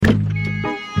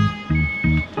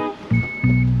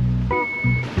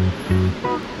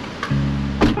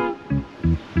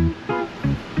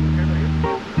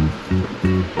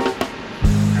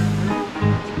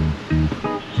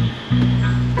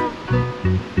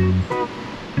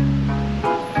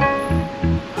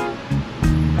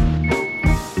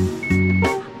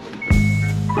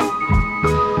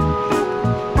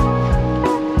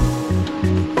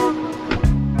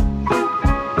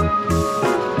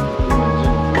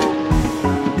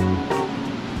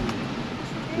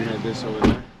We had this over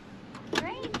there.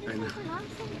 Right? This I know. is an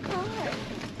awesome car.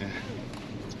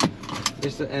 Yeah.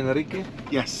 Is the Enrique?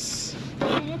 Yes.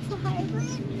 And it's a hybrid.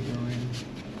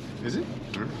 Is it?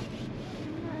 Or- No,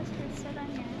 it's gonna sit on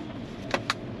your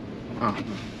Oh,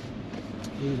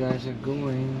 You guys are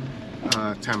going.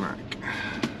 Tamarack,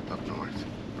 up north,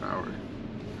 Broward.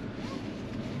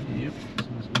 Yep.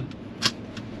 Sounds good.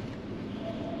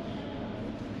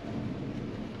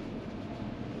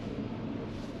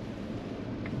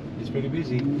 It's pretty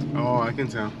busy. Oh, I can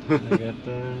tell. I got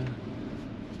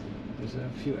there's a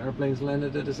few airplanes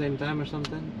landed at the same time or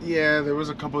something. Yeah, there was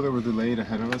a couple that were delayed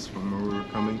ahead of us from where we were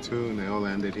coming to, and they all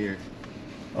landed here.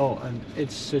 Oh, and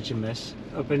it's such a mess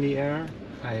up in the air.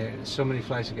 So many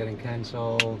flights are getting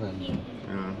cancelled and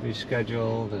Yeah.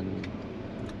 rescheduled, and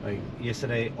like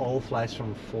yesterday, all flights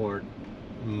from Fort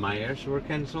Myers were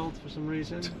cancelled for some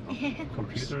reason.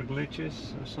 Computer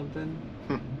glitches or something.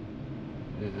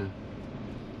 Yeah.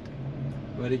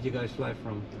 Where did you guys fly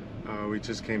from? We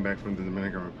just came back from the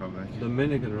Dominican Republic.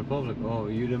 Dominican Republic. Oh,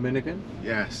 you Dominican?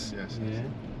 Yes, yes. Yeah.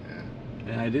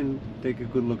 Yeah. And I didn't take a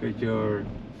good look at your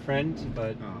friend,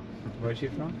 but Oh. where's she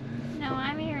from? No,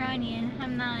 I'm Iranian.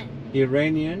 I'm not.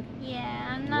 Iranian. Yeah,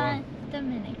 I'm not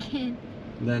Dominican.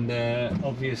 Then the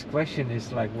obvious question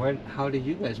is like, where? How did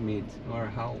you guys meet, or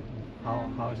how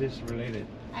is this related?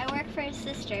 I work for his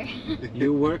sister.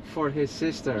 You work for his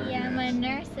sister. Yeah, I'm a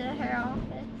nurse at her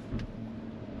office.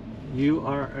 You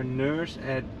are a nurse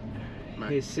at My-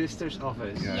 his sister's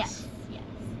office. Yeah. Yes. Yes.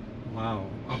 Wow.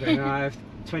 Okay, now I have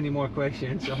 20 more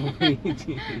questions.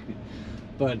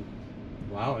 But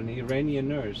wow, an Iranian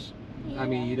nurse. I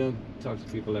mean, you don't talk to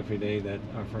people every day that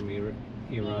are from Iran,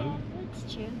 Yeah,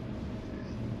 that's true.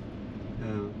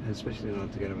 especially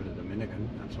not together with a Dominican.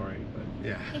 I'm sorry, but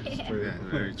Yeah, Yeah. yeah,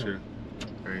 very true.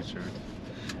 Very true.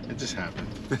 It just happened.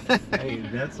 hey,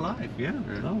 that's life. Yeah.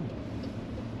 Yeah. No.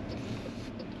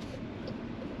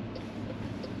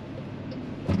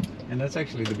 And that's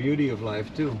actually the beauty of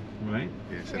life too, right?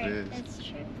 Yes, Right, it is. that's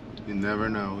true. You never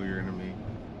know who you're gonna meet.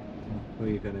 Who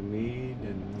you're gonna meet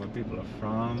and where people are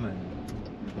from, and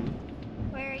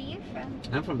Where are you from?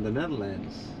 I'm from the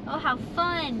Netherlands. Oh, how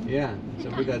fun! Yeah, so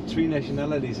we got 3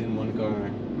 nationalities in one car.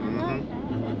 I love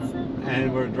that. That's so cool.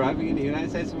 And we're driving in the United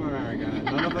States of America.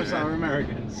 None of us are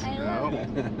Americans. I love No. it.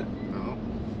 No.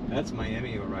 That's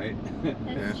Miami, all right?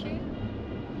 That's Yeah. true.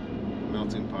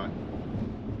 Melting pot.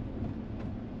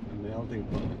 A melting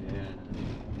pot,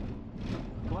 yeah.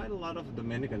 Quite a lot of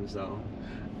Dominicans, though.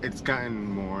 It's gotten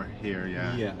more here,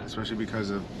 yeah. Yeah. Especially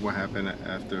because of what happened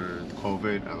after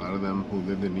COVID. A lot of them who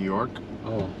lived in New York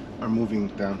Oh, are moving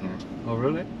down here. oh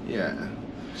really? Yeah.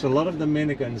 So a lot of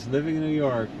Dominicans living in New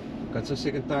York got so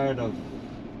sick and tired of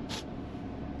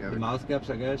Yeah, the mouth caps,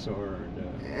 I guess, or the...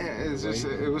 yeah, it's just,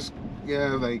 Right. it was, yeah,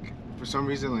 like, for some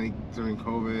reason, like, during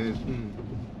COVID, Mm.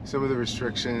 some of the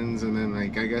restrictions, and then,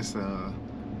 like, I guess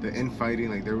the infighting,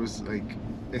 like, there was, like,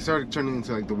 it started turning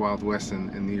into, like, the Wild West in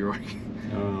New York.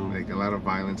 Oh, Like, a lot of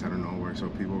violence out of nowhere, so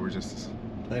people were just,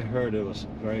 I heard it was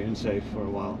very unsafe for a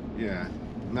while. yeah.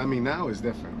 I mean, now it's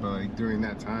different, but, like, during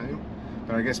that time,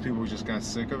 but I guess people just got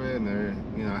sick of it, and they're,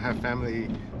 you know, I have family,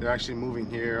 they're actually moving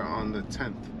here on the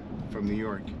 10th from New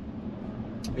York.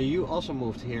 You also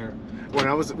moved here. When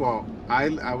I was, well, I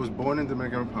was born in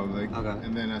Dominican Republic, Okay.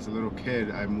 and then as a little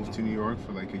kid, I moved to New York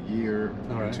for like a year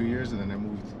All or right. 2 years, and then I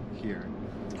moved here.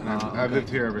 And Ah, I've okay. lived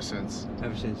here ever since.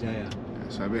 Ever since, yeah.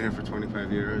 So I've been here for 25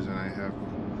 years, and I have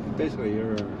Basically,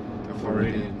 you're a a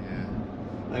Floridian.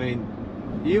 I mean,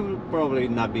 you would probably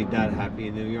not be that happy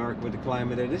in New York with the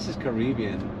climate there. This is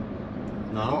Caribbean.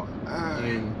 No? Well, I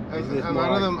mean, a isn't it lot more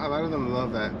of like- them, a lot of them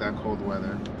love that cold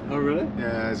weather. Oh, really?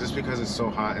 Yeah, it's just because it's so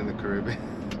hot in the Caribbean.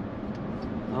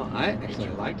 Oh, I actually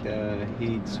like the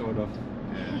heat, sort of.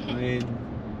 Yeah. I mean,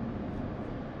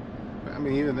 I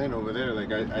mean, even then over there,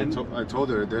 like I told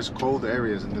her, there's cold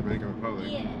areas in the Dominican Republic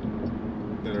Yeah.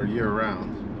 that are year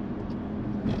round.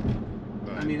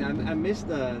 But, I mean, I miss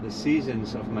the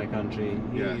seasons of my country.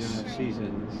 Here Yes. you don't have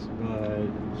seasons, but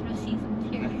There's no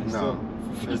seasons here. I no, still-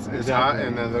 it's Exactly. hot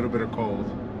and a little bit of cold.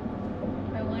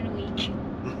 For 1 week.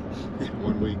 Yeah,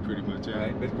 1 week pretty much. Yeah.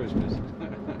 right with Christmas.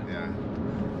 Yeah.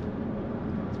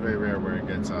 It's very rare where it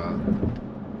gets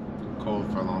cold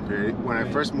for a long period. When I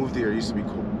Right. first moved here, it used to be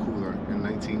cooler in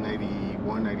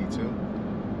 1991, 92.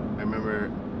 I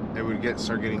remember it would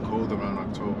start getting cold around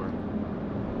October,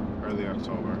 early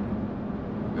October.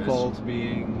 it's cold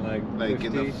being like in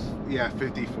the 50s,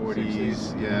 50, 40s,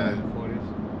 60s, yeah.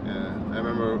 40s. Yeah, I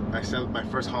remember I said my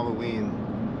first Halloween,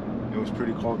 it was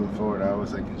pretty cold in Florida. I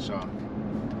was like in shock.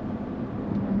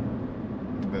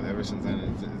 But ever since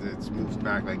then, it's moved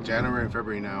back. Like January and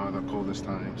February now are the coldest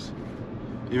times.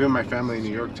 Even my family in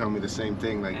New York tell me the same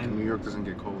thing. Like And- New York doesn't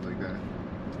get cold like that.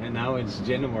 And now it's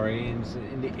January and it's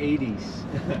in the 80s.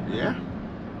 Yeah.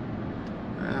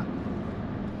 Yeah.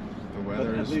 The But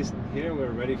weather at is. least here we're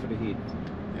ready for the heat.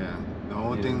 Yeah. The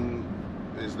only Yeah. thing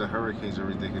is the hurricanes are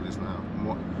ridiculous now.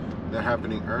 They're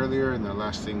happening earlier and they're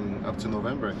lasting up to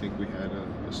November. I think we had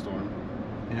a storm.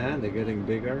 Yeah, they're getting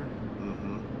bigger,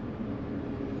 Mm-hmm.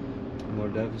 more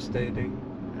devastating.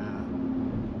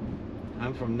 Yeah.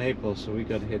 I'm from Naples, so we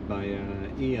got hit by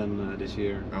Ian this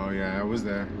year. Oh yeah, I was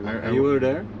there. You were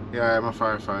there? Yeah, I'm a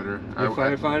firefighter. You're a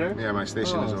firefighter? Yeah, my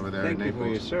station is Oh, over there thank in you for your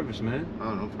Naples. service, man.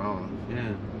 Oh, no problem.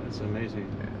 Yeah, that's amazing.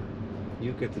 Yeah.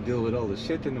 You get to deal with all the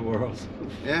shit in the world.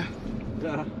 Yeah,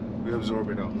 Yeah. we absorb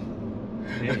it all.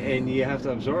 And you have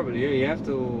to absorb it. You have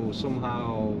to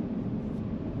somehow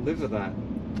live with that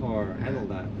or handle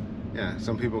that. Yeah,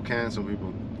 some people can, some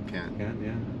people can't. Can, yeah.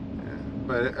 Yeah.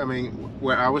 But I mean,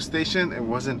 where I was stationed, it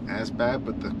wasn't as bad,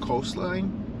 but the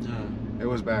coastline, Yeah. it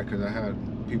was bad because I had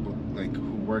people like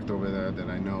who worked over there that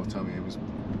I know tell me it was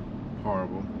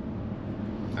horrible.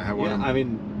 I had one. Yeah, of I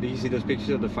mean, do you see those pictures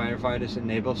of the firefighters in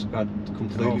Naples got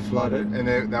completely flooded?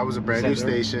 and that was a brand new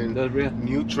Center. station, The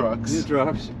new trucks. new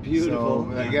trucks, beautiful.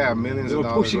 So, like, yeah, millions They of were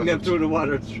dollars. pushing worth them of- through the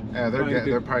water. Yeah, trying to-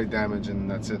 they're probably damaged,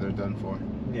 and that's it. They're done for.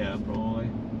 Yeah, probably.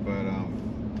 But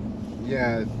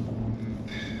yeah,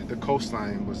 the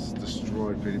coastline was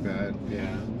destroyed pretty bad.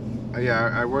 Yeah. Yeah,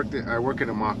 I work in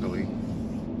Immokalee.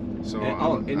 So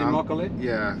In Immokalee?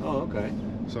 Yeah. Oh, okay.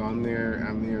 So I'm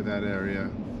near that area.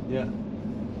 Yeah.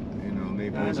 You know, I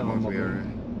Naples, know Immokalee Immokalee. area.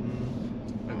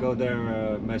 I go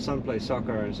there. My son plays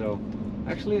soccer, and so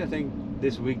actually, I think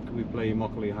this week we play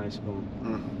Immokalee High School.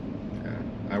 Yeah.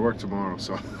 I work tomorrow,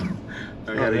 so I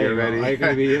gotta there get you go. ready. Are you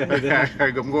gonna be there?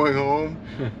 I'm going home,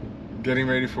 getting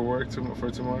ready for work for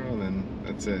tomorrow, and then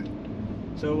that's it.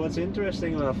 So what's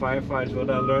interesting about firefighters, what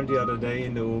I learned the other day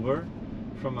in the Uber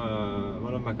from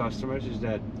one of my customers, is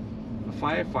that a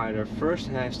firefighter first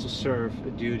has to serve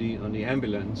a duty on the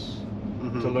ambulance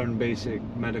to learn basic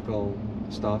medical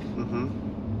stuff,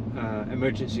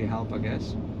 emergency help, I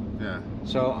guess. Yeah.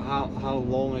 So how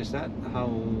long is that? How?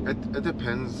 It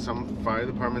depends. Some fire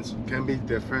departments can be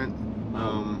different.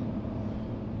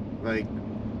 Like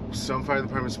some fire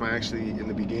departments might actually, in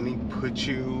the beginning, put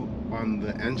you on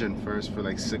the engine first for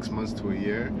like 6 months to a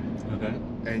year, Okay.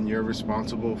 and you're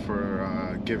responsible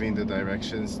for giving the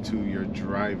directions to your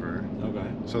driver, Okay.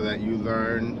 so that you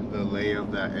learn the lay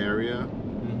of that area.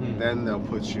 Mm-hmm. Then they'll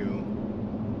put you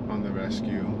on the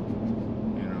rescue.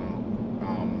 You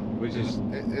know, Which is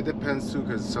it depends too,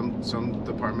 because some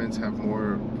departments have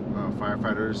more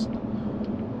firefighters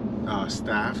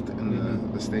staffed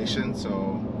in the station,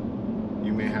 so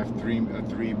you may have three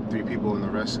people in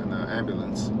the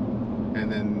ambulance,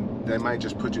 and then they might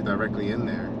just put you directly in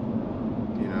there,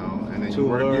 you know, and then To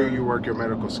learn- you work your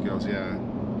medical skills, yeah,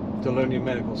 to learn your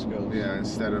medical skills. yeah,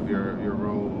 instead of your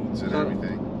roads and So-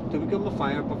 everything. To become a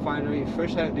firefighter, you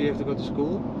first do you have to go to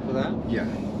school for that? Yeah,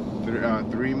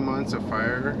 3 months of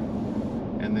fire,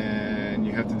 and then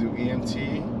you have to do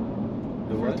EMT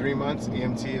The for what? 3 months.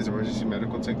 EMT is emergency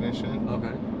medical technician,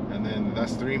 Okay. and then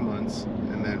that's 3 months,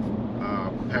 and then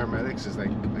paramedics is like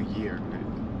a year.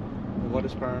 What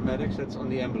is paramedics? That's on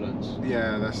the ambulance.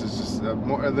 Yeah, that's just a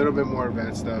little bit more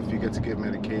advanced stuff. You get to give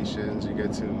medications. You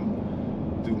get to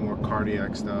do more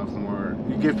cardiac stuff.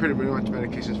 You give pretty much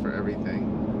medications for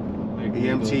everything. Like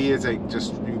EMT needles. is like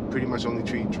just you pretty much only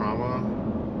treat trauma,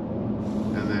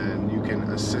 and then you can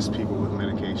assist people with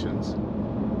medications.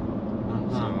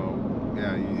 Uh-huh. So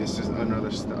yeah, it's just another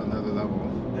level.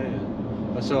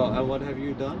 Yeah. So what have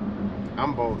you done?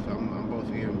 I'm both. I'm both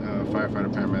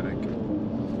firefighter paramedic.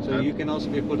 So you can also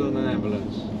be put on an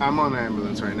ambulance. I'm on the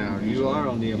ambulance right now. You usually. are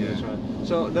on the ambulance, Yeah. right?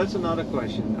 So that's another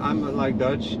question. I'm like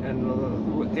Dutch,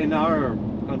 and in our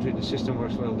country the system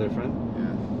works a little different.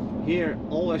 Yeah. Here,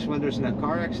 always when there's a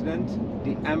car accident,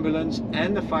 the ambulance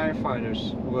and the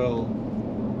firefighters will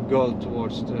go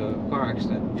towards the car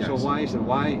accident. So Yes. why is that?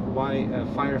 Why a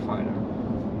firefighter?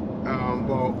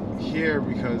 Well, here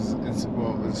because it's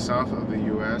in the south of the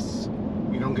U.S.,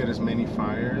 we don't get as many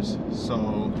fires,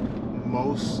 so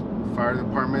most fire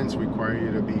departments require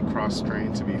you to be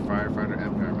cross-trained to be firefighter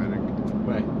and paramedic.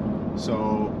 Right.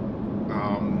 So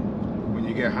when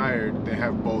you get hired, they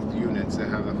have both units. They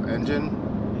have the engine,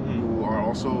 who are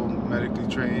also medically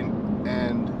trained,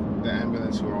 and the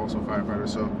ambulance, who are also firefighters.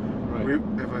 So Right.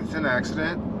 if it's an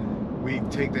accident, we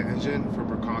take the engine for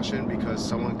precaution because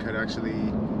someone could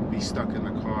actually be stuck in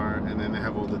the car, and then they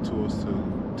have all the tools to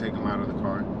take them out of the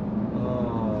car.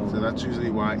 Oh. So that's usually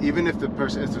why. Even if the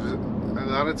person, a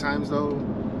lot of times though,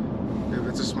 if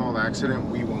it's a small accident,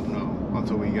 we won't know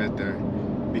until we get there,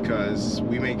 because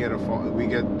we may get we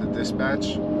get the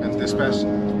dispatch, and dispatch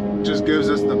just gives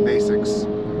us the basics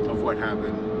of what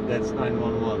happened. That's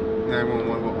 911.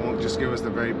 911 won't just give us the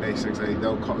very basics. Like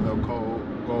they'll go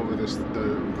over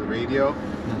the radio,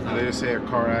 and they just say a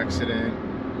car accident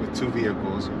with 2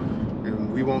 vehicles,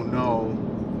 and we won't know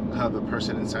how the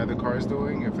person inside the car is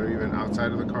doing, if they're even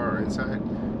outside of the car or inside,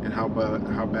 and how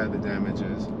bad the damage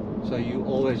is. So you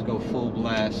always go full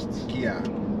blast. Yeah,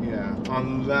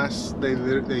 unless they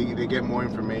get more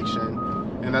information,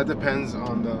 and that depends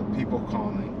on the people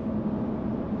calling.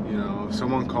 You know, if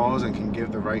someone calls and can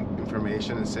give the right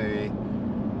information and say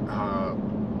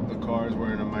the cars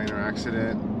were in a minor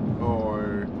accident,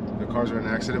 or the cars were in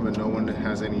an accident but no one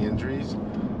has any injuries,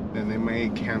 then they may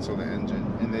cancel the engine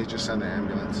and they just send the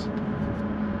ambulance.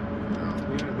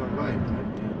 You know,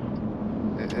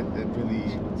 it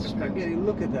really Spaghetti,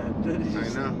 look at that. That is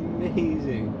just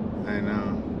amazing. I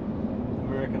know.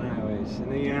 American highways.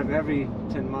 And then you have every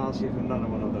 10 miles you have another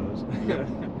one of those. Yep.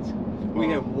 We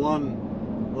have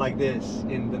one like this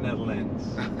in the Netherlands.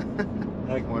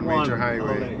 Like one major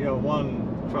highway. One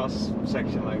cross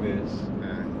section like this.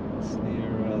 Yeah. It's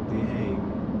near The Hague.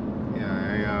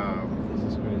 Yeah, This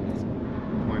is crazy.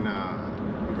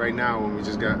 Right now when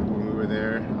we were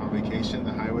there on vacation,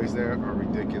 the highways there are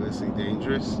ridiculously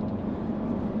dangerous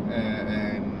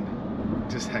and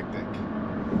just hectic,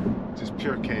 just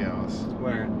pure chaos.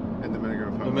 Where? In Dominican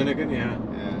Republic. Dominican, yeah.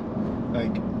 Yeah,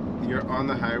 like you're on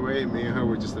the highway. Me and her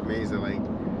were just amazed that like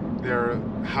there are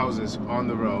houses on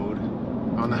the road,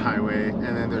 on the highway,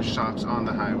 and then there's shops on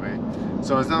the highway.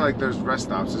 So it's not like there's rest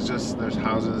stops. It's just there's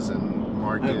houses and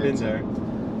markets. I've been there.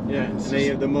 Yeah, and then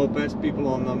you have the mopeds, people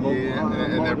on the mopeds. Yeah,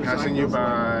 and they're passing you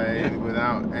by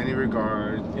without any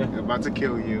regard, about to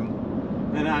kill you.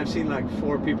 And I've seen like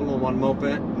 4 people on one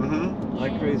moped,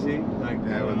 like crazy. Like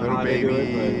with little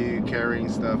baby carrying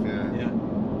stuff. Yeah.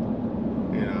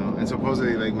 You know, and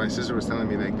supposedly, like my sister was telling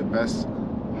me, like the best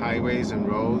highways and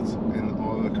roads in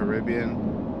all of the Caribbean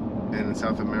and in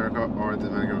South America are the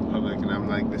Dominican Republic, and I'm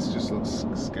like, this just looks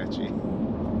sketchy.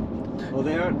 Well,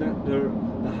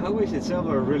 the highways itself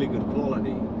are really good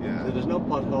quality. Yeah. So there's no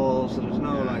potholes. So there's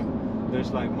no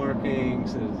there's like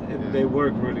markings. They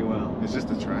work really well. It's just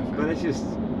the traffic. But it's just,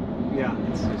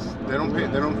 it's just. Like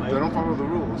they don't follow the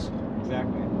rules.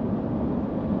 Exactly.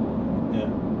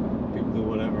 Yeah. People do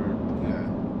whatever.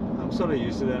 Yeah. I'm sort of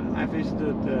used to that. I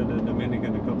visited the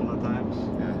Dominican a couple of times.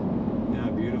 Yeah. Yeah,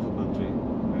 beautiful country. I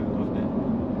loved it.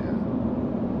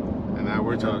 Yeah. And now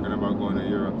we're talking about going to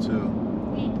Europe too.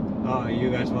 Oh, you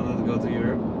guys wanted to go to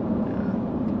Europe?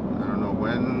 Yeah. I don't know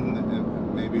when.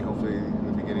 Maybe hopefully in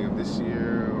the beginning of this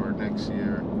year or next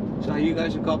year. So are you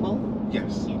guys a couple?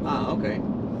 Yes. Ah, okay. Yeah.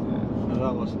 No,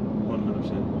 that wasn't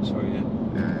 100% sure yet.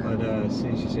 Yeah. But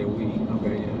since you say we,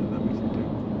 okay, yeah, that makes it too.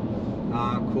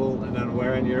 Cool. And then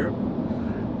where in Europe?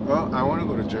 Well, I want to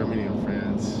go to Germany and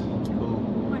France. Cool.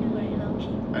 I want to go to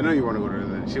Italy. I know you want to go to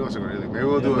Italy. She wants to go to Italy. Maybe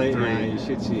we'll do a 3. Yeah, you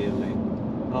should see Italy.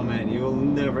 Oh man, you will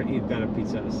never eat better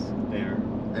pizzas there.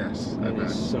 Yes, I It bet.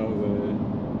 is so good.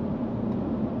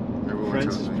 Everyone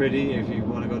France tells is me. pretty. If you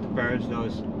want to go to Paris, though,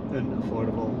 it's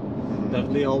unaffordable.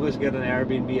 Definitely always get an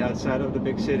Airbnb outside of the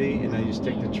big city, and then just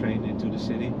take the train into the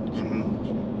city.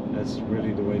 That's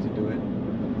really the way to do it.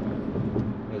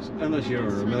 Unless you're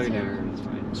a millionaire, that's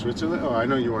fine. Switzerland? Oh, I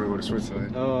know you want to go to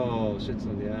Switzerland. Oh,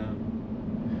 Switzerland, yeah.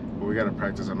 But we got to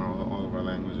practice on all of our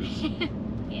languages.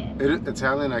 Yeah.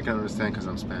 Italian I can understand because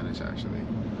I'm Spanish actually.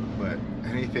 But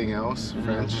anything else,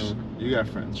 French? You got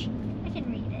French. I can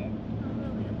read it.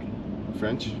 I'll be okay.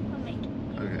 French? I'll make it.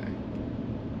 Okay.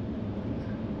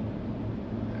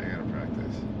 I gotta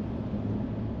practice.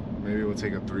 Maybe we'll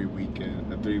take a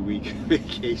 3-week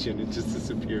vacation and just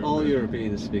disappear. All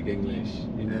Europeans speak English.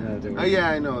 You know how to Oh yeah,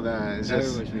 I know that. It's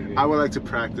just, I would like to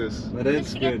practice. But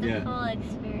it's good, the full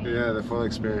experience. Yeah, the full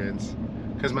experience.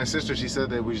 Because my sister, she said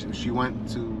that she went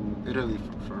to Italy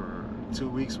for 2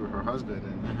 weeks with her husband,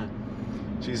 and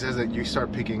she says that you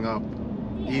start picking up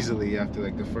easily after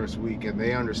like the first week, and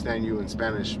they understand you in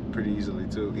Spanish pretty easily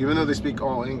too, even though they speak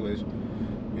all English.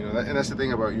 You know, and that's the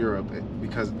thing about Europe,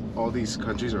 because all these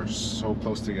countries are so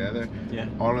close together. Yeah.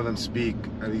 All of them speak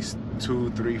at least 2,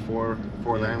 3, 4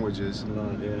 languages. A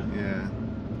lot, yeah. Yeah.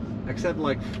 Except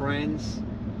like France.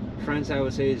 France, I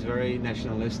would say, is very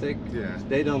nationalistic. Yeah.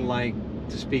 They don't like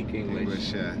to speak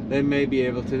English. Yeah. They may be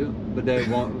able to, but they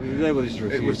won't. They will just It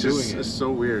refuse was just doing it.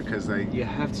 so weird because like You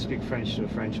have to speak French to a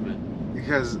Frenchman.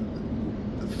 because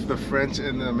the French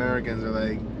and the Americans are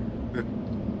like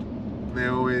they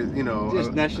always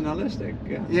Just nationalistic.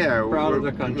 Yeah. yeah Proud of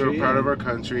their country. We're proud of our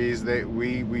countries.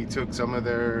 We took some of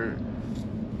their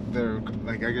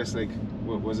like I guess like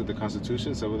what was it, the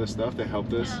Constitution, some of the stuff that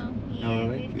helped us. Oh, yeah, Oh,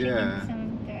 really? we've taken Yeah.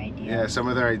 some of their ideas. Yeah, some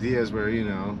of their ideas were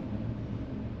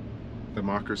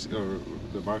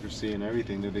democracy and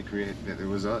everything that they create. That it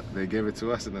was they gave it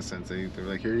to us in a sense. They're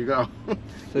like, here you go.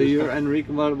 So you're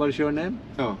Enrique. What is your name?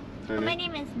 Oh, Well, my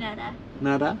name is Nida.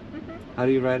 Nada. Mm-hmm. How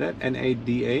do you write it?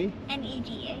 N-A-D-A.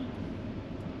 N-E-G-A.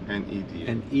 N-E-D.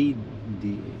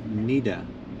 N-E-D. Nida.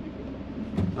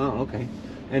 Oh, okay.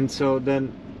 And so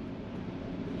then,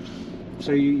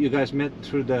 so you guys met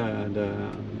through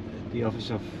the office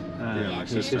of Yeah, my your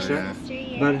sister, sister. yeah.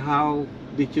 Yeah. But how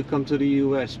did you come to the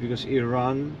U.S.? Because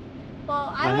Iran.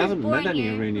 Well, I was haven't born met any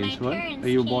here. Iranians. My What? parents Are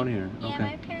you came, born here? Yeah, Okay.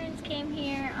 my parents came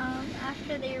here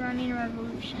after the Iranian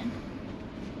Revolution.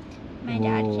 My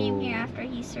dad came here Whoa. after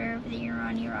he served the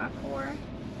Iran-Iraq War,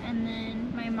 and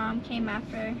then my mom came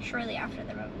shortly after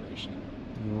the revolution.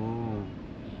 Oh.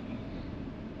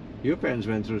 Your parents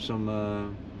went through some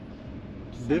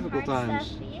difficult hard times.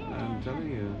 stuff, yeah. I'm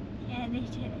telling you. Yeah, they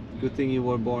did. Good thing you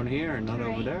were born here, not over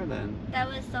Right. there. Then That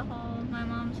was my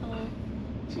mom's whole.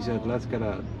 she said, "Let's get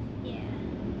out." Yeah.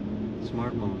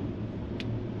 Smart mom.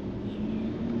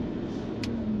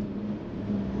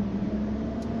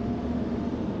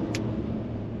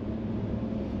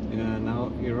 Yeah.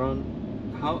 Now Iran.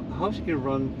 How's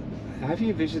Iran? Have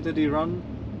you visited Iran?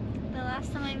 The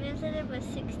last time I visited was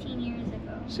 16 years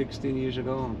ago. 16 years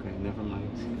ago? Okay, never mind.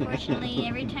 Unfortunately,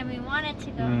 every time we wanted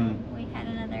to go, we had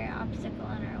another obstacle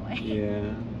in our way.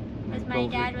 Yeah. Because my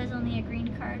dad was only a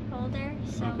green card holder,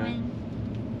 so Okay.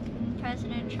 when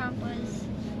President Trump was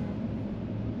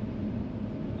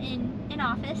in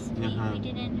office, we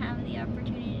didn't have the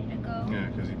opportunity to go. Yeah,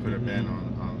 because he put a ban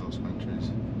on those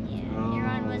countries. Yeah,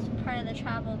 Iran was Oh. part of the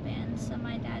travel ban, so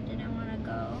my dad didn't want to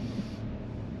go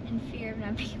in fear of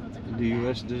not being able to come The back.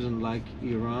 U.S. doesn't like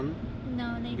Iran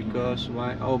No, they because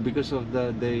why? Oh, because of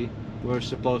they were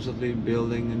supposedly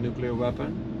building a nuclear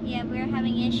weapon. didn't. Yeah, we were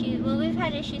having issues. Well, we've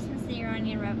had issues since the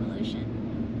Iranian Revolution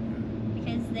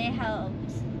because they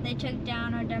helped. They took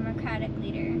down our democratic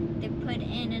leader. They put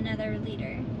in another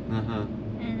leader. Uh huh.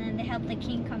 And then they helped the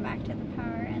king come back to the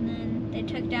power. And then they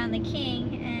took down the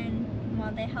king, and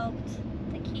while they helped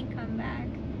the king come back,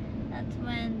 that's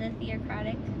when the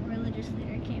theocratic religious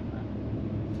leader came up.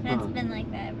 And it's been like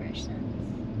that ever since.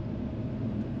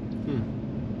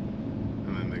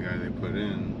 And then the guy they put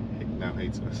in now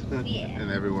hates us. Yeah. And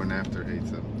everyone after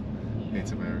hates them.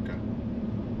 Hates America.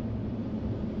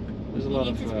 There's a He lot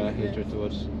hates of his business. hatred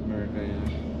towards America, yeah.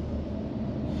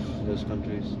 In those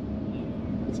countries.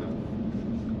 What's up?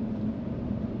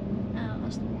 Oh,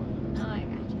 That's the one. oh, I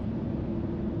got you.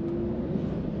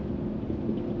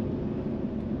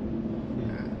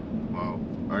 Yeah. Well,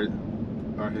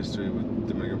 our history with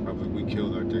Dominican Republic, we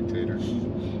killed our dictator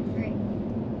Right.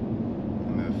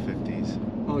 in the 50s.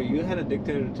 Oh, you had a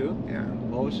dictator too? Yeah.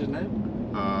 What was his name?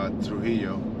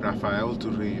 Trujillo, Rafael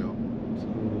Trujillo.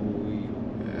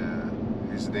 Yeah.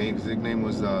 His nickname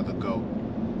was the Goat.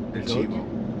 El Goat? Chivo.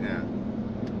 Yeah.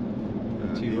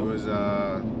 Chivo?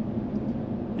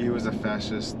 He was a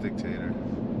fascist dictator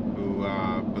who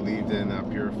believed in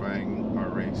purifying our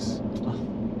race.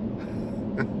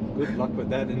 Good luck with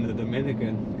that in the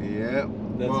Dominican. Yeah.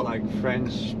 That's well, like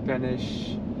French,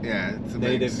 Spanish, yeah, it's a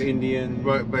Native mix. Indian.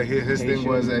 But his thing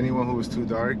was Haitian. anyone who was too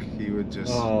dark, he would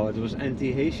just Oh, it was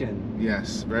anti-Haitian.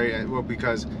 yes, very well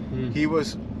because he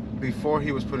was before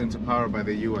he was put into power by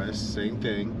the U.S. Same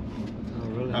thing. Oh,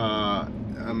 really?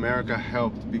 America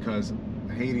helped because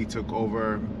Haiti took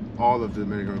over all of the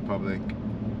Dominican Republic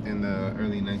in the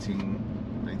early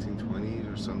 1920s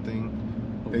or something.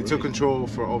 Oh, They took really? control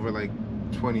for over like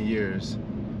 20 years,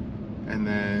 and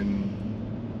then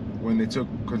when they took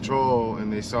control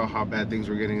and they saw how bad things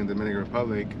were getting in the Dominican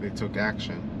Republic, they took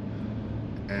action,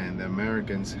 and the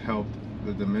Americans helped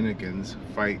the Dominicans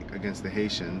fight against the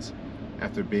Haitians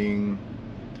after being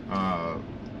I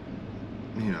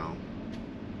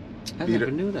beat never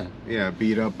it- knew that.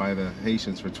 beat up by the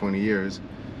Haitians for 20 years.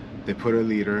 They put a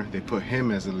leader, they put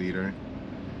him as a leader,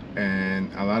 and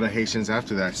a lot of Haitians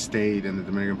after that stayed in the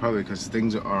Dominican Republic because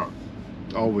things are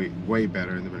always way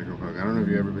better in the Dominican Republic. I don't know if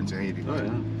you've ever been to Haiti. Oh, but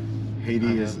yeah.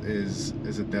 Haiti I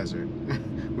is a desert.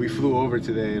 We flew over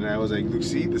today and I was like, look,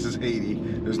 see, this is Haiti.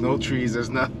 There's no trees, there's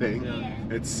nothing. Yeah.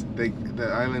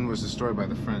 The island was destroyed by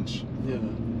the French. Yeah.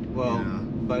 Well, Yeah.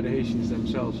 by the Haitians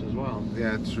themselves as well.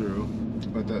 Yeah, true.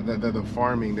 But the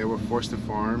farming, they were forced to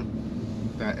farm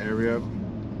that area,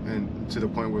 and to the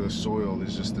point where the soil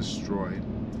is just destroyed.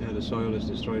 Yeah, the soil is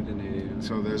destroyed in Haiti.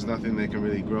 So there's nothing they can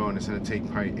really grow, and it's gonna take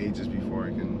probably ages before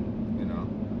it can, you know.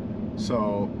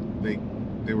 So they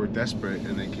were desperate,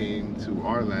 and they came to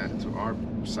our land, to our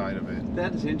side of it.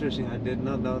 That is interesting. I did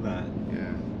not know that.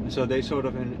 Yeah. So they sort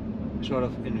of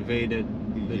invaded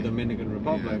the Yeah. Dominican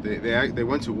Republic. Yeah, they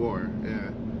went to war.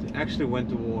 Yeah. They actually went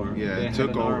to war. Yeah, They it had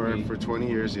took an over army. for 20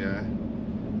 years. Yeah.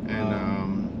 And Wow.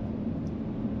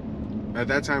 at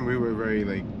that time we were very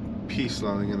like peace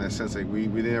loving in that sense. Like we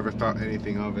never thought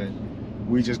anything of it.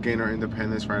 We just gained our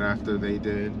independence right after they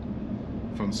did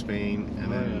from Spain,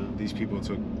 and then these people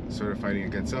started fighting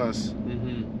against us.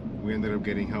 Mm-hmm. We ended up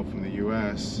getting help from the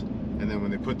U.S. And then when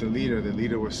they put the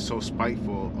leader was so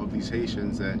spiteful of these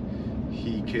Haitians that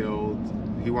he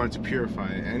wanted to purify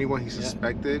it. Anyone he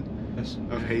suspected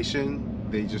of Haitian,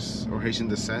 or Haitian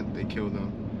descent, they killed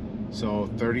them. So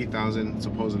 30,000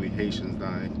 supposedly Haitians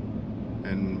died,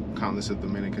 and countless of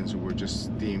Dominicans who were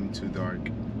just deemed too dark.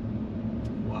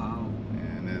 Wow.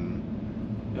 And then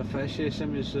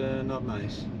Fascism is not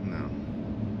nice. no.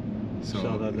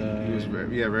 So that, he was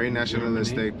very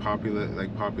nationalistic,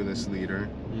 populist leader.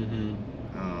 Mm-hmm.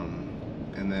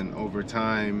 And then over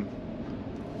time,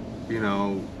 you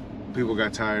know, people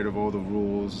got tired of all the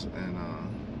rules, and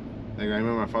like I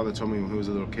remember my father told me when he was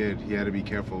a little kid, he had to be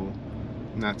careful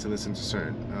not to listen to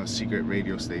certain secret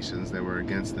radio stations that were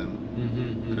against him,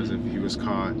 because if he was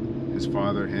caught, his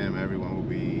father, him, everyone would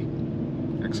be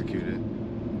executed.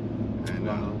 And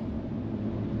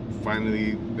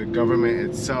finally, the government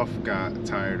itself got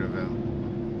tired of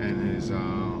him, and his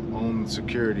own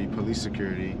police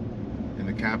security in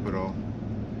the capital,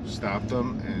 stopped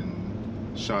him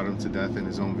and shot him to death in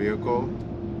his own vehicle.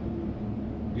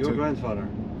 Your grandfather?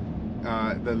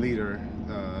 The leader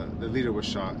was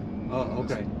shot. Oh,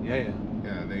 okay. Yeah.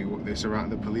 Yeah,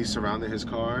 the police surrounded his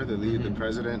car. The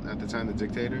president at the time, the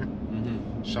dictator,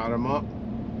 shot him up,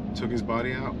 took his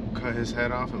body out, cut his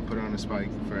head off, and put it on a spike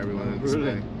for everyone to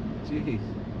display. Jeez.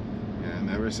 Yeah, and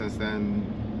ever since then.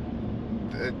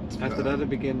 After that, it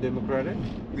became democratic.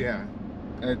 Yeah,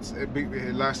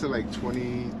 it lasted like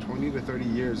 20 to 30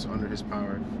 years under his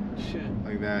power. Shit.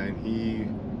 Like that, and he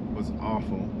was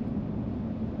awful.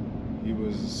 He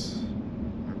was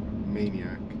a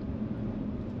maniac.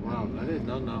 Wow, I did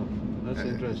not know. That's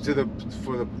interesting.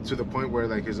 To the point where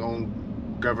like his own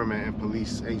government and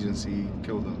police agency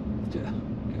killed him. Yeah,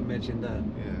 can you imagine that?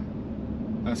 Yeah,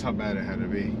 that's how bad it had to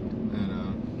be.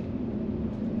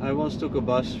 And I once took a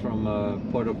bus from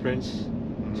Port-au-Prince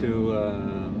to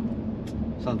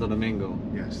Santo Domingo.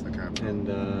 Yes, the capital.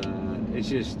 And it's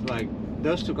just like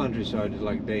those two countries are just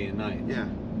like day and night. Yeah,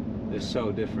 they're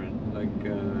so different. Like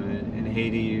in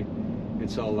Haiti,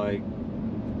 it's all like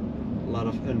a lot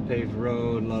of unpaved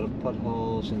road, a lot of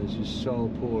potholes, and it's just so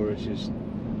poor. It's just,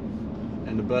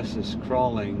 and the bus is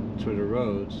crawling through the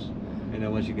roads. And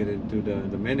then once you get into the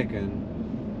Dominican,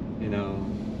 you know,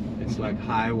 it's like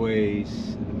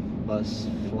highways, and the bus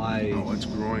flies. Oh, it's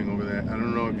growing over there. I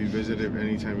don't know if you visited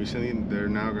anytime recently. They're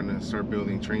now going to start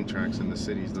building train tracks in the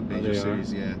cities, the major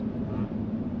cities. Yeah.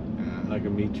 Like a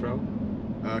metro.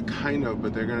 Kind of,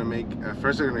 but they're gonna make.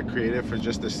 First, they're gonna create it for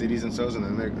just the cities themselves, and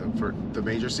then they're for the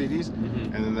major cities,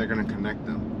 and then they're gonna connect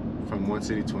them from one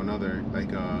city to another, like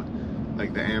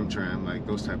the Amtram, like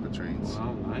those type of trains.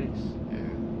 Wow, nice.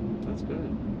 Yeah, that's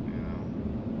good. You know,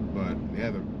 but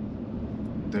yeah,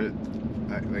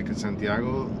 like in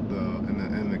Santiago,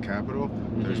 in the capital,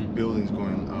 there's buildings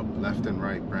going up left and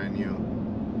right, brand new.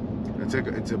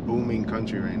 It's a booming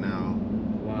country right now.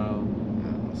 Wow.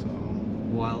 So.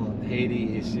 While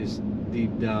Haiti is just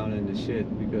deep down in the shit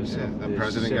because the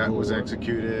president was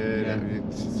executed. Yeah.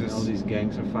 It's just, and all these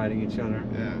gangs are fighting each other.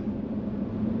 Yeah.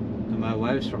 And my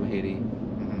wife's from Haiti,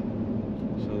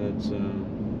 so that's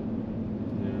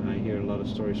I hear a lot of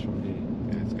stories from Haiti.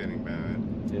 Yeah, it's getting bad.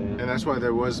 Yeah. And that's why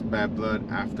there was bad blood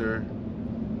after.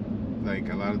 Like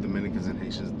a lot of Dominicans and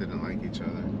Haitians didn't like each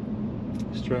other.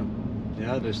 It's true.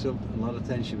 Yeah, there's still a lot of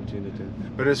tension between the two.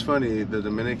 But it's funny, the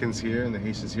Dominicans here and the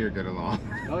Haitians here get along.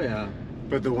 Oh yeah.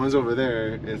 But the ones over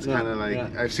there, it's kind of like,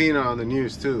 I've seen it on the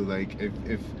news too. Like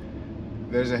if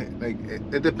there's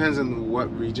it depends on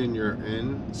what region you're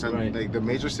in. Like the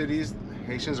major cities,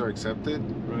 Haitians are accepted.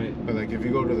 Right. But like if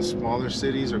you go to the smaller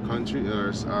cities or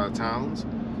towns,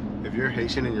 if you're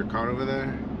Haitian and you're caught over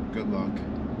there, good luck.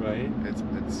 Right. It's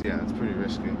pretty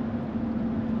risky.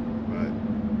 But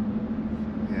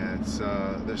yeah, it's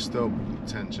there's still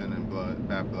tension and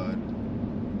bad blood.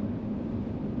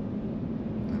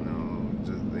 You know,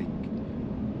 just like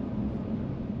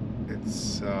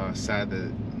it's sad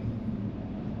that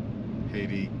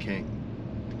Haiti can't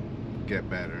get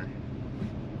better.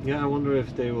 Yeah, I wonder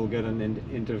if they will get an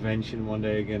intervention one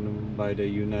day again by the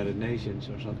United Nations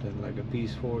or something, like a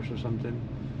peace force or something.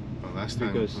 Well, last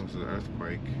time Because- it was an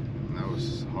earthquake, and that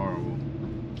was horrible.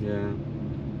 Yeah.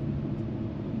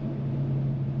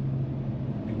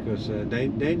 Because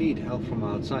they need help from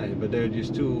outside, but they're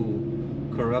just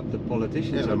too corrupt. The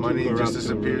politicians Yeah, are the money too corrupt just to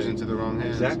disappears really- into the wrong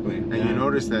hands. Exactly. And yeah. you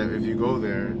notice that if you go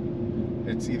there,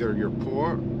 it's either you're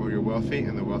poor or you're wealthy,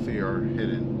 and the wealthy are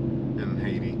hidden in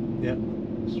Haiti. Yeah,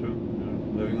 it's true.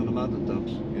 Yeah. Living on the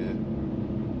mountaintops. Yeah.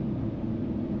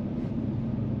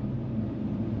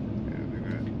 Yeah, they're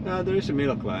good. There is a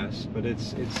middle class, but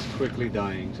it's quickly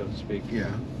dying, so to speak. Yeah.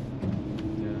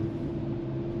 Yeah.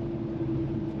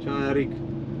 So, Enrique,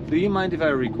 do you mind if I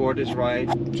record this right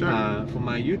Sure. for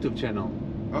my YouTube channel?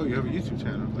 Oh, you have a YouTube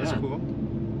channel. That's Yeah. cool.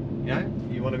 Yeah?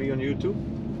 You want to be on YouTube?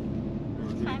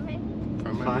 That's fine, baby.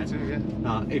 Fine. Too,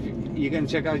 yeah. If you can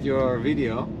check out your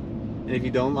video, and if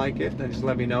you don't like it, then just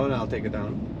let me know and I'll take it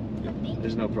down.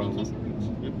 There's no problem. Thank you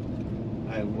so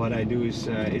much. What I do is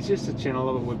it's just a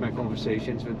channel with my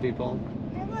conversations with people,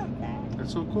 I love that.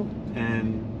 That's so cool.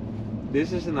 and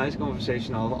this is a nice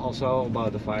conversation also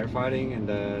about the firefighting and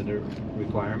the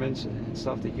requirements and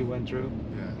stuff that you went through.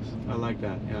 Yes. I like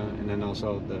that, yeah. And then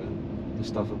also the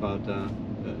stuff about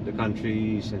the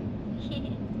countries and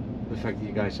the fact that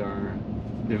you guys are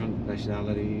different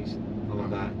nationalities and all of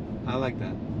that. I like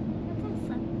that. That's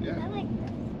awesome. Yeah. I like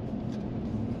that.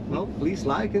 Well, please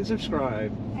like and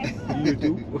subscribe. I will.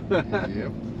 YouTube.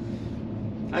 Yep.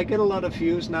 I get a lot of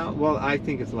views now. Well, I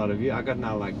think it's a lot of views. I got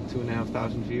now like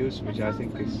 2,500 views, which I That's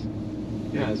think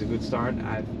awesome. is a good start.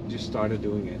 I've just started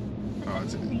doing it. Oh,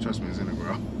 trust me, it's gonna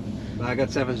grow. But I got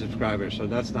 7 subscribers, so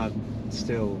that's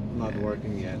still not Yeah.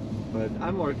 working yet. But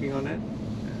I'm working on it.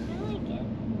 I like it.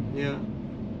 Yeah.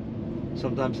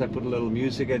 Sometimes I put a little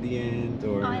music at the end,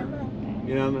 or Oh, I love that.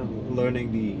 you know, I'm learning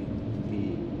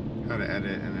How to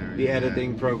edit and everything. the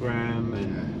editing program,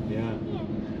 and yeah. Yeah.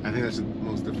 I think that's the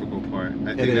most difficult part.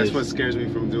 I It think that's is. what scares me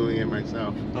from doing it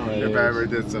myself. Oh, it If I is. ever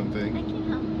did I something. can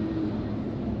help.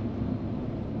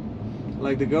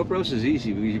 Like the GoPros is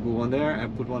easy because you put one there, I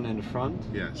put one in the front.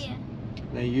 Yes. Yeah.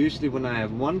 And usually when I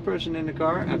have one person in the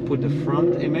car, I put the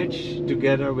front image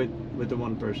together with the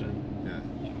one person.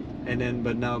 Yeah. And then,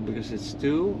 but now because it's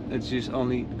 2, it's just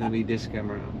only gonna be this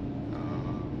camera.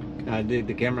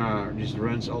 The camera just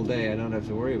runs all day. I don't have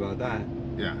to worry about that.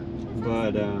 Yeah.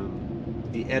 But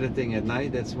the editing at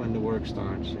night, that's when the work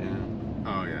starts. Yeah.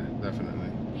 Oh yeah, definitely.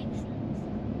 Makes sense.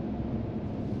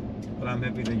 But I'm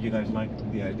happy that you guys like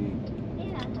the idea.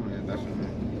 Yeah. Oh yeah, definitely.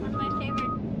 One of my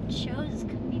favorite shows is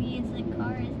comedians in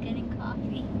cars getting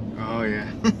coffee. Oh yeah.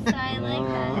 So I like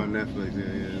On that. Netflix,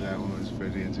 yeah, that one was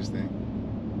pretty interesting.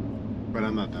 But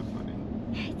I'm not that funny.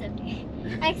 It's okay.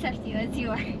 I accept you as you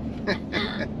are.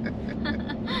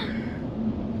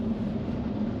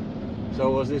 So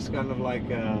was this kind of like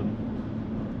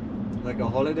a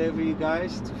holiday for you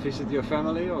guys to visit your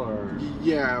family, or?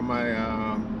 Yeah,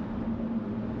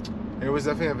 it was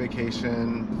definitely a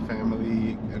vacation,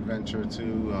 family adventure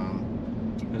too.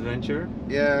 Adventure?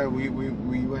 Yeah, we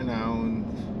went out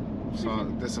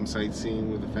and did some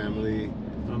sightseeing with the family.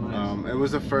 Oh, nice. It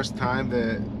was the first time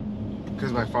that,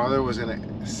 because my father was gonna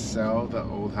sell the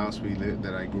old house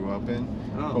that I grew up in,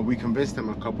 Oh. but we convinced him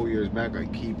a couple years back,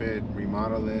 like keep it,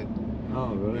 remodel it,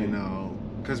 Oh, really? you know,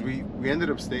 because we ended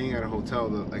up staying at a hotel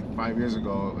like 5 years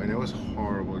ago, and it was a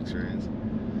horrible experience.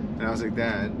 And I was like,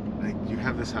 Dad, like you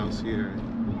have this house here,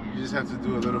 you just have to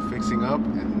do a little fixing up,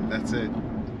 and that's it.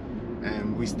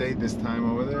 And we stayed this time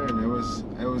over there, and it was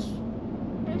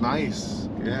nice.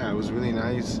 Yeah, it was really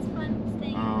nice. It's fun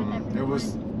staying with everyone. It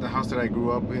was the house that I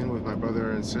grew up in with my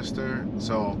brother and sister.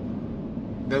 So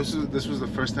this was the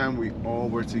first time we all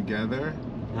were together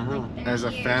Uh-huh. Like 30 as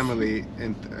a years. family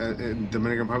in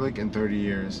Dominican Republic in 30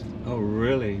 years. Oh,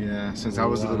 really? Yeah, since I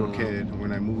was a little Wow. kid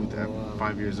when I moved at Wow.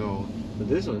 5 years old. But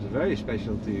this was very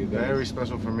special to you guys. Very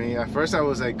special for me. At first I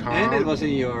was like calm. And it was in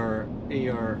your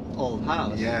old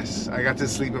house. Yes, I got to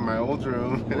sleep in my old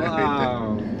room. and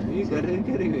Wow. everything. You got it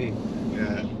kidding me.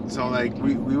 Yeah. So like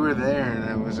we were there, and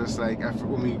I was just like, after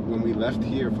when we left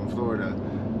here from Florida,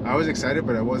 I was excited,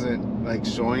 but I wasn't like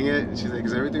showing it. And she's like,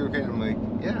 "Is everything okay?" I'm like,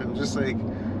 "Yeah." I'm just like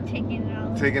Taking it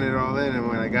all. taking it all in, and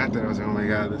when I got there, I was like, "Oh my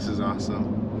God, this is awesome."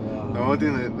 The Wow. only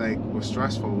thing that like was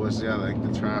stressful was like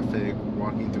the traffic,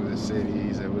 walking through the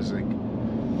cities. It was like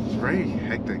very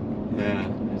hectic. Yeah,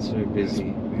 it's very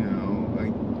busy. You know,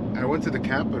 like I went to the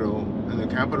capital, and the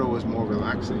capital was more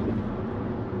relaxing.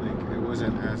 Like it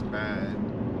wasn't as bad.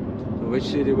 So which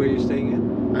city were you staying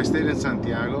in? I stayed in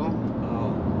Santiago,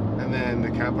 Oh. and then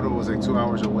the capital was like 2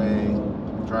 hours away,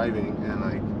 driving, and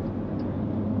like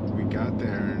we got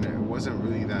there, and it wasn't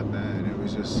really that bad. It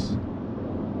was just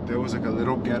there was like a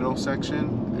little ghetto section,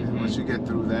 and once you get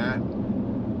through that,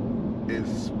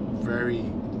 it's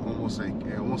very almost like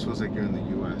it almost feels like you're in the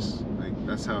U.S. Like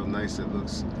that's how nice it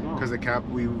looks. Because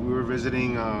we were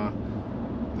visiting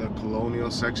the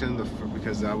colonial section,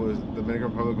 because that was the Dominican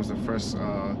Republic was the first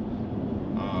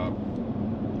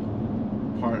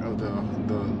part of the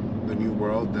New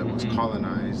World that was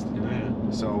colonized.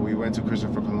 So we went to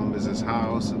Christopher Columbus's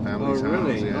house and family's house. Oh,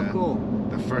 really? Yeah. Oh, cool.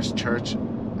 The first church,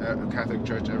 Catholic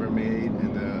church ever made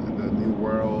in the New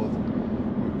World,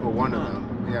 or one of them.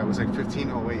 Yeah, it was like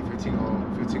 1508,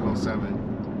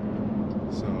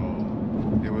 1507. So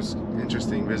it was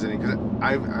interesting visiting, because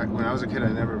when I was a kid, I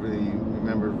never really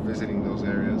remember visiting those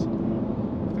areas.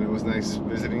 And it was nice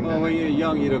visiting. Well, when you're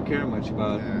young, you don't care much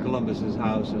about Yeah. Columbus's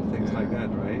house or things like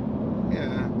that, right?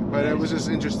 Yeah, but it was just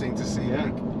interesting to see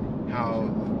like how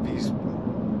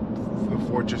the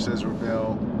fortresses were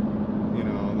built. You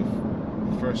know,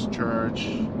 the first church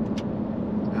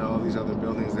and all these other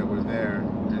buildings that were there,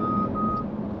 and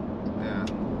yeah.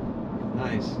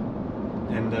 Nice.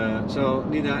 And so,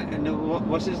 Nida, and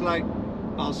was this like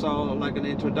also like an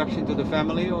introduction to the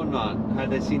family or not? Had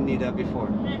they seen Nida before?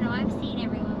 No, I've seen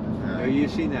everyone before. Oh,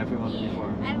 you've seen everyone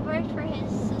before? I've worked for his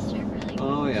sister for like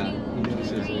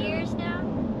two, 3 years now.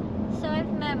 So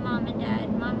I've met Mom and Dad.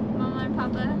 Mama and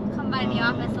Papa come by the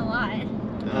office a lot. And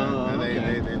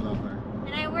they love her.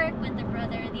 And I work with the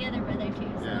other brother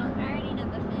too, so I already know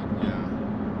the family.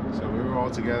 Yeah. So we were all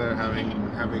together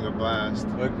having a blast.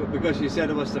 Because you said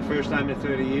it was the first time in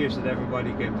 30 years that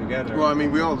everybody came together. Well, I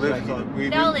mean, we all live.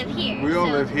 We all live here. We all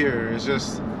live here. It's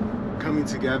just coming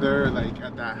together, like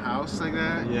at that house, like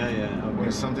that. Okay.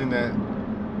 Was something that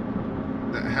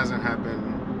hasn't happened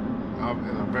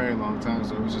in a very long time.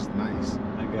 So it was just nice.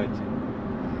 I got you.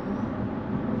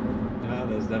 Yeah,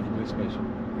 that's definitely special.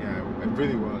 Yeah, it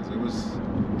really was. It was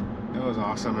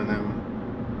awesome. And then,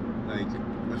 like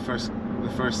the first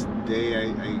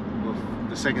day,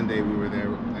 the second day we were there,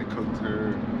 I cooked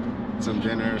her some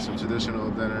dinner, some traditional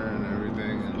dinner and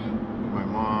everything, and with my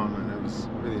mom, and it was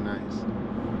really nice.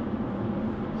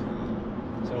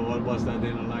 So what was that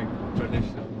dinner like?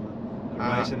 Traditional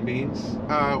rice and beans?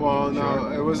 Well, no,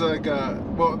 Sure. it was like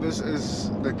this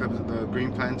is like the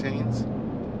green plantains.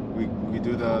 We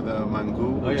do the mango,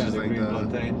 which is the like green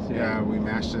plantains. Yeah, we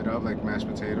mashed it up like mashed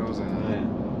potatoes and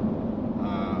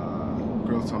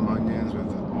grilled some onions with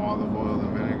olive oil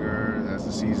and vinegar as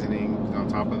the seasoning. On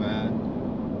top of that,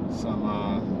 some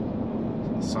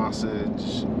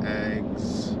sausage,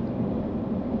 eggs,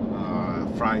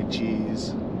 fried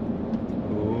cheese.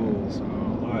 Ooh. So,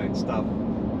 all right, stop.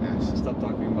 Yes. Stop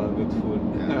talking about good food.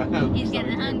 Yeah. He's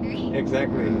getting hungry.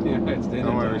 Exactly. Yeah, it's dinner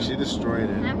Don't worry, time. she destroyed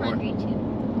it. I'm hungry too.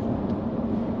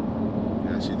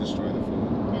 Yeah, she destroyed the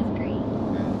food. It was great.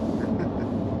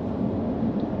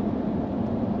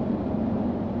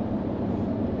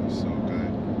 It was so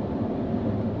good.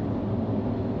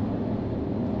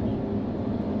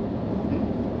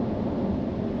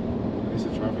 At least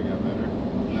the traffic got better.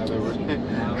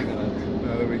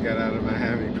 Now that we got out of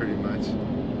Miami, pretty much.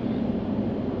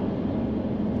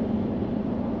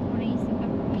 When I used to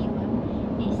come from Mila,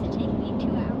 it used to take me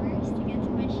 2 hours to get to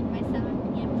my 7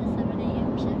 p.m. to 7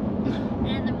 a.m. shift.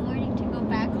 And in the morning to go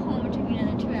back home, it took me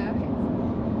another 2 hours.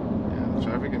 Yeah, the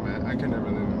traffic in Miami. I could never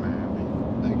live in Miami.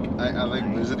 Like, I like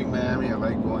visiting Miami. I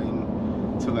like going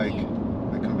to like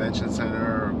the convention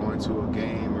center or going to a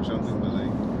game or something, but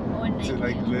like to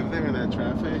like live there in that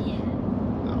traffic. Yeah.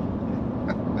 No.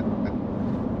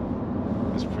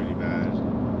 It's pretty bad.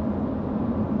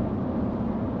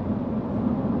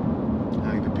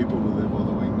 Like the people who live all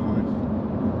the way north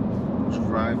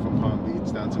drive from Palm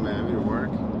Beach down to Miami to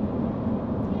work.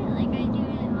 Yeah, like I do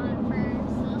it on for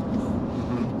silks.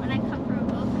 When I come from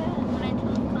Boca, and when I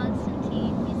told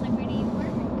Constantine, he's like, where do you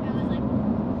work? I was like,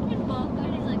 in Boca.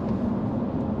 And he's like,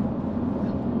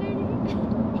 where do you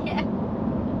Yeah.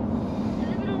 In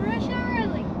the middle of rush hour? I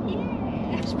was like,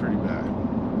 yeah. It's pretty bad.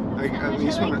 Like How at much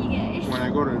least I like you guys. when I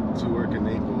go to work in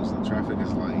Naples, the traffic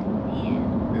is light.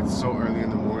 Yeah. It's so early in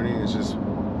the morning. It's just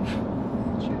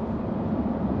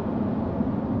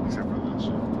except for last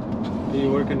shift. Do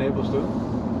you work in Naples too?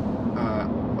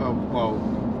 Well,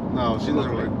 no, she doesn't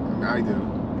Locally. work. I mean, I do.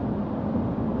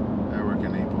 I work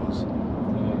in Naples.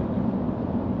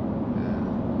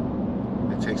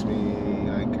 Yeah. It takes me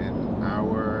like an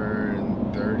hour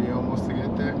and 30 almost to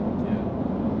get there. Yeah.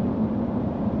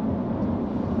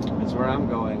 That's where I'm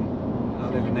going. I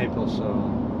live in Naples,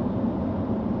 so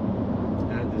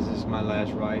this is my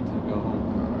last ride to go home.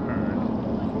 Alright,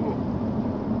 cool.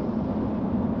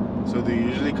 So do you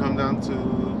usually come down to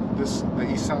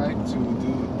the east side to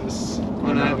do this?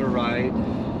 When I have a ride,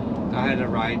 I had a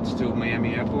ride to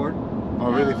Miami Airport.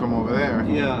 Oh, really? From over there?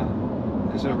 Yeah,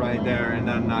 there's a ride there, and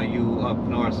then you up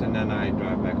north, and then I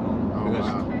drive back home. Oh,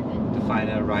 Because wow. to find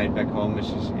a ride back home is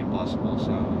just impossible.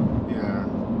 So Yeah,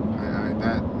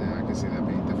 I can see that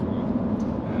being difficult.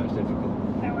 yeah, it's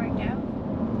difficult. That worked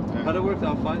out. But it worked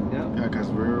out fine. Yeah. Yeah, because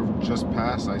we're just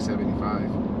past I-75.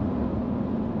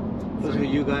 Plus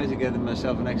with you guys, I get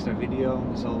myself an extra video.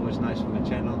 It's always nice for my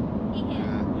channel.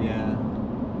 Yeah. Yeah.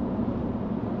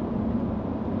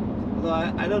 Although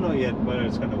I don't know yet whether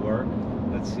it's gonna work.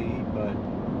 Let's see. But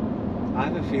I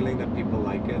have a feeling that people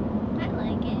like it. I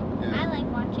like it. Yeah. I like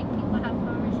watching people have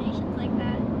conversations like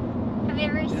that. Have you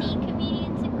ever seen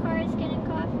comedians in cars getting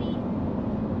coffee?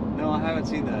 No, I haven't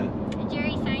seen that.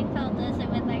 Jerry Seinfeld does it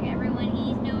with like everyone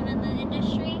he's known in the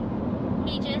industry.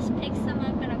 He just picks them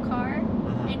up in a car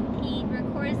and he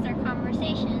records their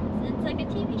conversations. It's like a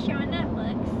TV show on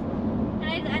Netflix.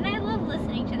 And I love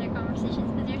listening to their conversations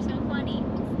because they're so funny.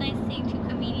 It's nice seeing two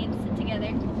comedians sit together.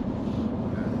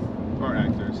 Yeah. Or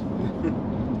actors.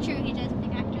 True, he does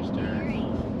pick actors too, you're right.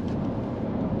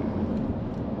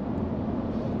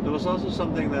 There was also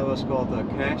something that was called a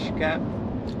cash cab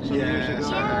some years Yes,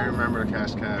 ago. I remember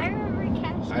Cash I Cab. remember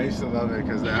Cash. I used to love it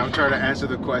because I'm trying to answer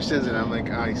the questions and I'm like,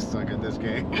 I suck at this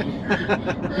game.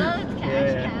 Loved Cash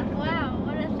Yeah. Cab. Wow,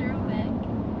 what a throwback.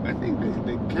 I think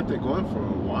they kept it going for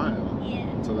a while. Yeah,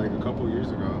 Until like a couple years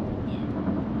ago.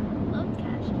 yeah. Loved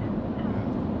Cash Cab.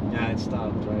 Wow. Yeah, it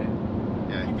stopped, right?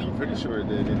 Yeah, I think I'm pretty so. sure it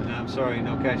did. No, I'm sorry,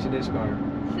 no cash in this car.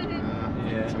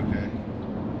 Yeah, it's okay.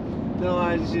 No,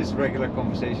 it's just regular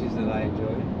conversations that I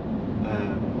enjoy.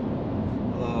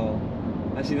 Although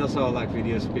I've seen also like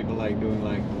videos of people like doing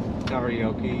like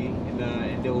karaoke in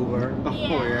the Uber.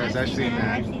 Oh, yes, I've seen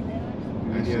that. I've seen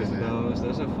those. I've Videos seen of that.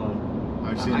 those are fun.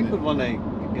 I've seen I it. could one day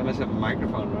get myself a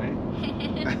microphone, right?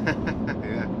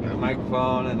 Yeah. Get a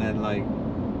microphone and then like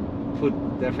put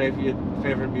their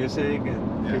favorite music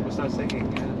and Yeah. people start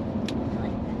singing. Yeah.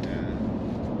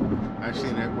 Yeah. I've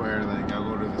seen it where like I'll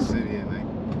go to the city and like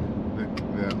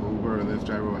the Uber or Lyft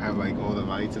driver will have like all the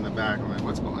lights in the back. I'm like,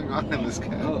 what's going on in this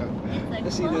cab? Oh, It's like, I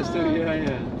see those too. Yeah,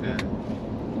 yeah. Yeah.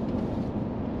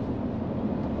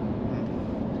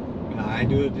 Yeah, I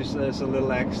do it just as a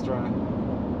little extra.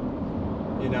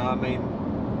 You know, I mean,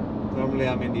 normally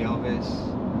I'm in the office.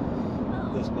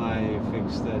 That's my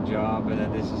fixed job, and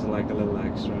then this is like a little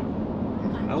extra.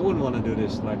 I wouldn't want to do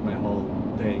this like my whole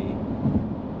day.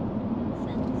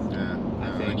 Yeah. I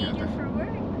yeah, think- What do you get do that. for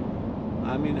work?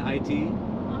 I'm in IT,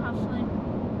 Oh, how fun.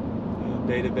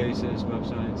 databases,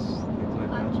 websites, things like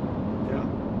that. Gotcha. Yeah.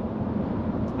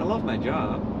 I love my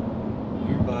job,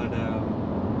 Yeah. but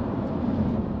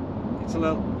it's a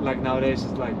little like nowadays.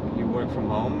 It's like you work from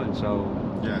home, and so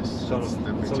Yes. sort it's of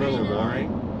definitely it's a little changing a lot. boring.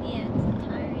 Yeah, it's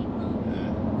tiring.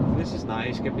 Long. This is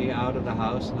nice. Get me out of the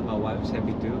house, and then my wife's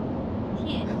happy too.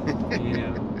 Yeah, You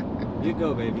know, you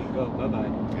go, baby, go, bye bye,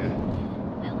 Yeah.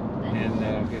 I love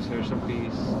that. and gives her some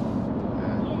peace.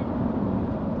 Yeah. Yeah.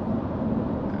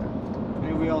 I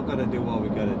mean, we all gotta do what we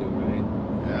gotta do, right?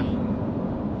 Yeah.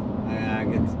 I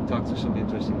get to talk to some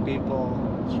interesting people.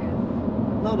 True.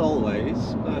 Not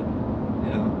always, but you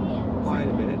know, Yeah. quite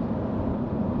a bit.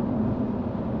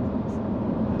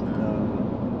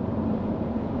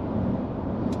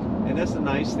 And that's the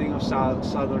nice thing of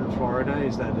southern Florida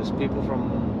is that there's people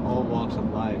from all walks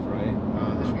of life, right?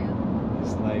 True.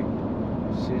 It's like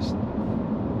it's just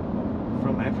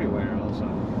from everywhere also.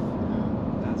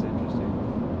 That's interesting.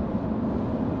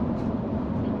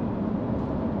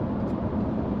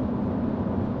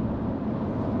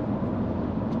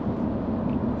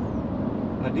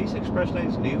 Are these express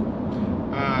lanes new?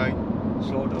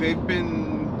 Sort of. They've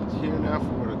been here now for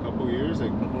what, a couple years,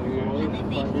 like Couple of years. I think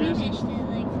they 5 years. finished it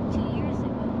like 2 years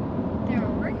ago. They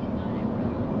were working on it for a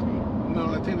long time.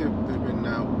 No, I think they've been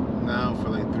now for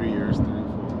like 3 years, 3 or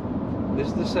 4. This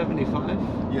is the 75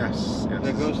 Yes, yes.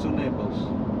 that goes to Naples.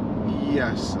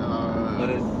 Yes. But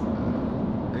it,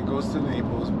 It goes to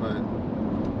Naples, but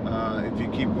if you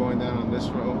keep going down on this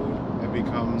road, it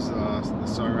becomes the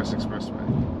Sawgrass Expressway.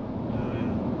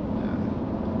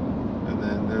 Yeah. And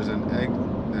then there's an like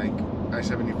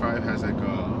I-75 has like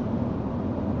a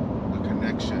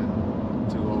connection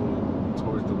to go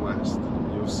towards the west.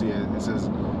 You'll see it. It says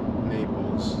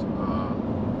Naples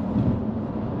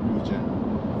region,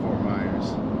 Fort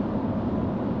Myers.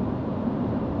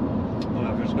 well,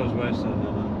 it first goes west and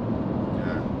then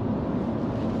Yeah.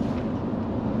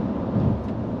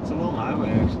 it's a long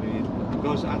highway actually. It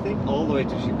goes, I think, all the way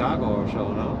to Chicago or so,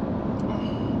 no?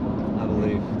 I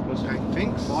believe. It goes I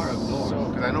think far up north. so,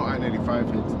 because I know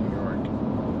I-95 hits New York.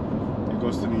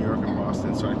 goes to New York and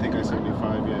Boston. So I think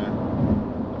I-75, yeah.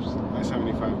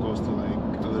 I-75 goes to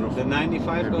like a little. The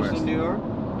 95 goes Midwest. to New York,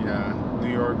 Yeah,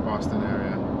 New York, Boston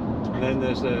area. and then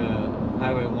there's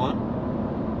Highway 1.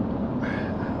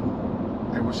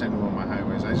 I wish I knew all my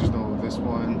highways. I just know this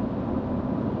one.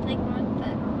 Like North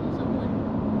Federal is a one.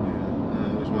 Yeah. And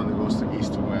then there's one that goes to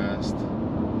east to west.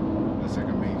 That's like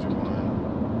a major one.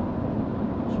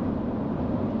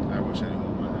 I wish I knew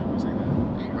all my highways like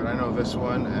that. But I know this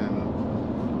one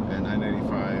and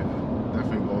I-95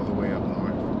 definitely go all the way up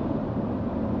north.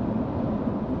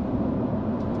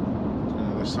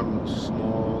 There's some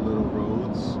small little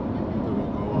roads that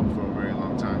will go up for a very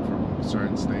long time from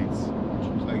certain states.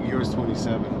 Like US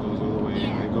 27 goes all the way,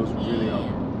 Yeah. it goes really Yeah. up.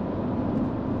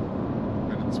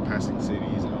 And it's passing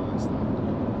cities and all that stuff.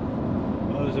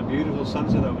 Oh, there's a beautiful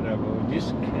sunset over there, but we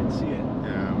just can't see it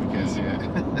Yeah, we can't see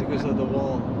it. because of the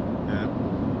wall. Yeah.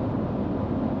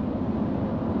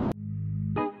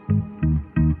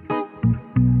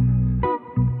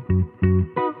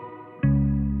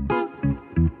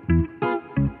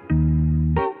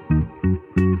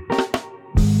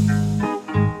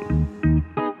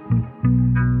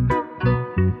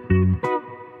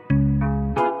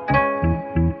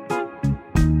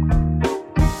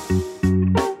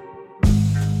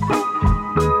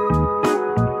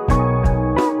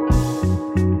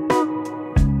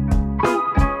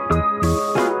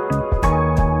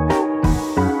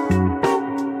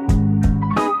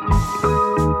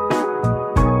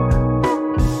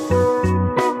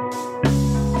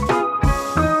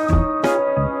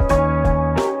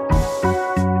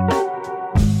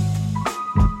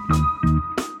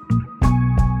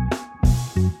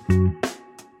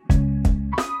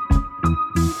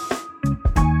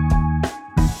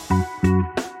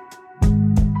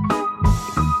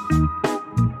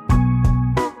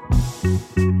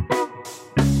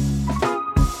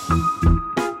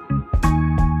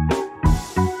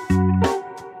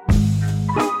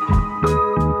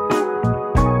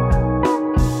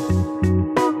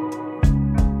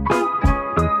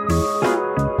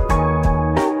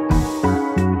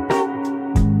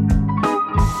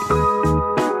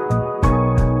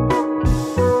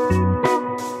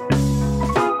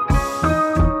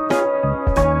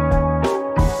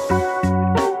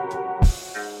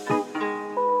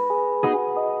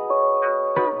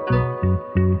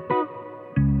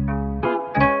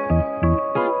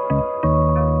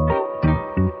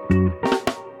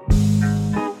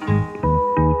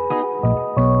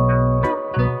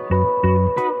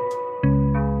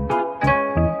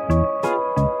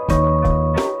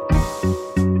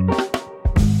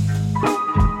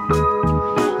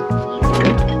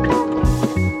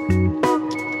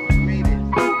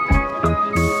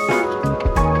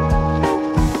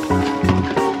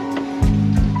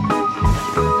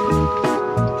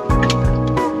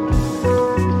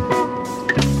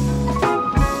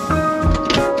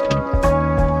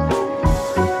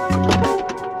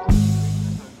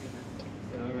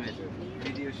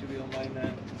 Video should be online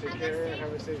now. Take care,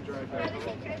 have a safe drive back.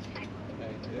 Okay,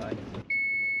 bye.